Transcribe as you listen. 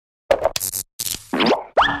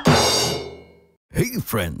Hey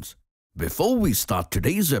friends, before we start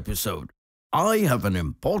today's episode, I have an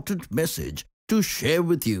important message to share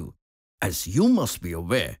with you. As you must be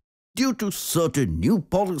aware, due to certain new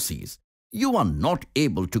policies, you are not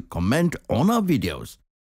able to comment on our videos.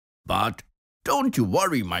 But don't you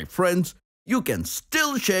worry, my friends, you can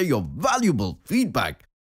still share your valuable feedback,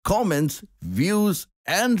 comments, views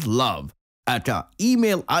and love at our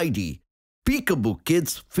email ID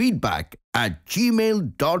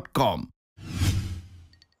peekabookidsfeedback@gmail.com.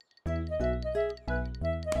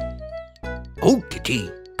 Oh, Kitty,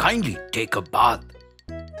 kindly take a bath.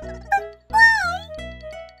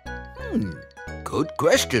 Good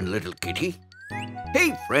question, little kitty.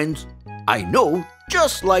 Hey, friends, I know,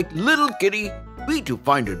 just like little kitty, we too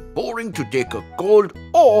find it boring to take a cold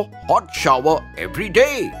or hot shower every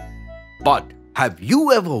day. But have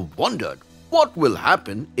you ever wondered what will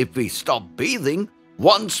happen if we stop bathing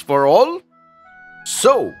once for all?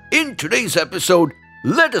 So, in today's episode,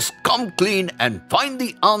 let us come clean and find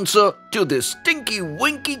the answer to this stinky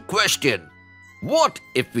winky question. What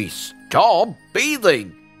if we stop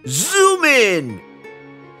bathing? Zoom in!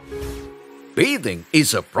 Bathing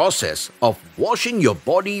is a process of washing your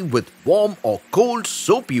body with warm or cold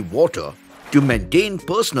soapy water to maintain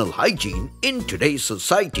personal hygiene in today's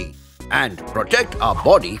society and protect our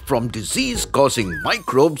body from disease-causing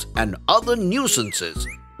microbes and other nuisances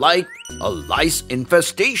like a lice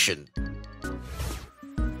infestation.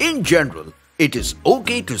 In general, it is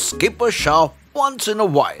okay to skip a shower once in a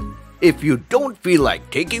while if you don't feel like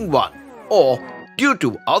taking one or due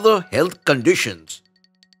to other health conditions.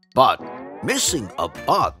 But missing a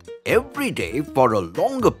bath every day for a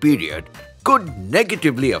longer period could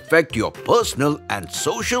negatively affect your personal and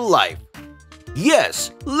social life. Yes,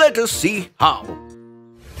 let us see how.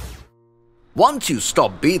 Once you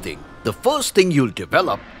stop bathing, the first thing you'll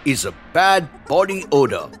develop is a bad body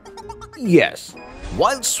odor. Yes,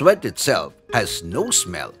 while sweat itself has no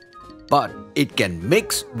smell, but it can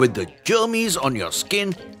mix with the germs on your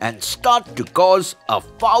skin and start to cause a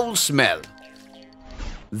foul smell.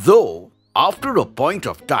 Though, after a point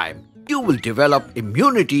of time, you will develop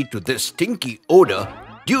immunity to this stinky odor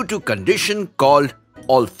due to a condition called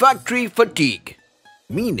olfactory fatigue,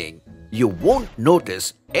 meaning you won't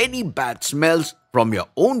notice any bad smells from your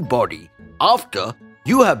own body after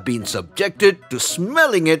you have been subjected to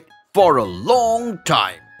smelling it for a long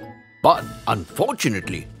time. But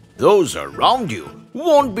unfortunately, those around you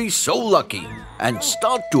won't be so lucky and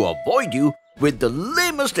start to avoid you with the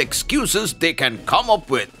lamest excuses they can come up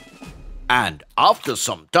with. And after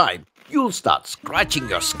some time, you'll start scratching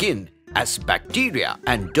your skin as bacteria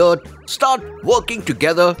and dirt start working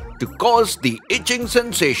together to cause the itching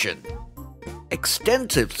sensation.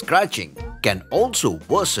 Extensive scratching can also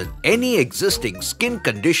worsen any existing skin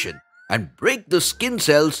condition and break the skin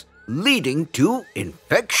cells, leading to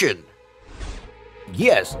infection.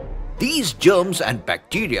 Yes, these germs and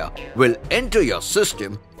bacteria will enter your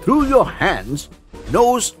system through your hands,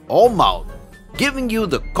 nose or mouth, giving you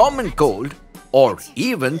the common cold or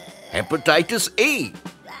even hepatitis A.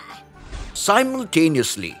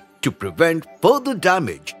 Simultaneously, to prevent further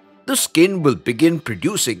damage, the skin will begin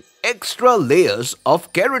producing extra layers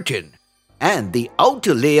of keratin, and the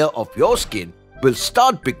outer layer of your skin will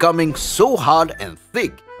start becoming so hard and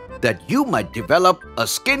thick that you might develop a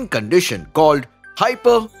skin condition called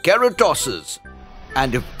hyperkeratosis.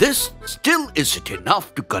 And if this still isn't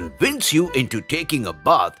enough to convince you into taking a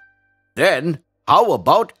bath, then how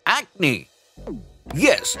about acne?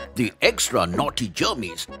 Yes, the extra naughty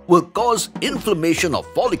germs will cause inflammation of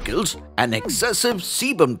follicles and excessive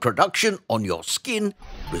sebum production on your skin,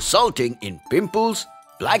 resulting in pimples,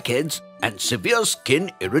 blackheads, and severe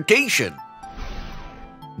skin irritation.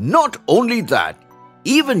 Not only that,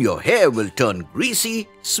 even your hair will turn greasy,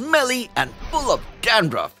 smelly, and full of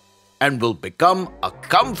dandruff and will become a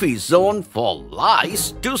comfy zone for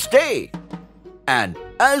lice to stay. And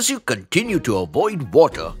as you continue to avoid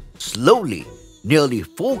water, slowly, nearly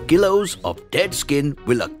 4 kilos of dead skin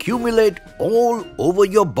will accumulate all over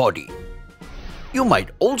your body. You might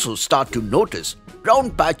also start to notice brown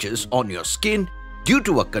patches on your skin due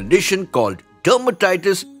to a condition called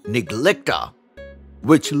dermatitis neglecta,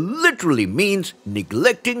 which literally means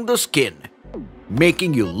neglecting the skin,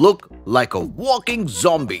 making you look like a walking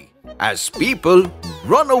zombie as people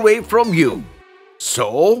run away from you.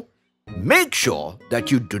 So, make sure that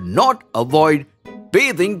you do not avoid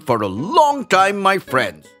bathing for a long time, my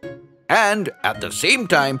friends. And at the same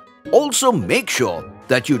time, also make sure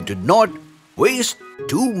that you do not waste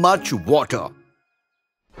too much water.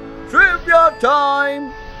 Trivia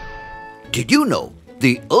time! Did you know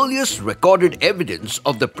the earliest recorded evidence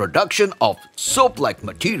of the production of soap-like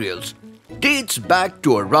materials dates back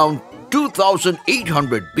to around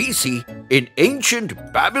 2800 BC in ancient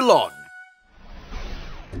Babylon.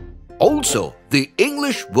 Also, the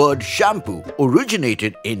English word shampoo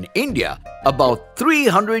originated in India about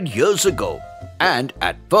 300 years ago and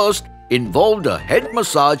at first involved a head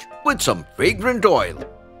massage with some fragrant oil.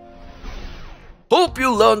 Hope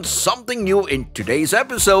you learned something new in today's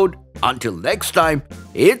episode. Until next time,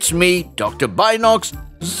 it's me, Dr. Binocs,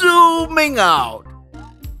 zooming out.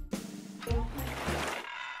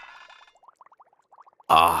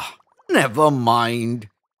 Never mind.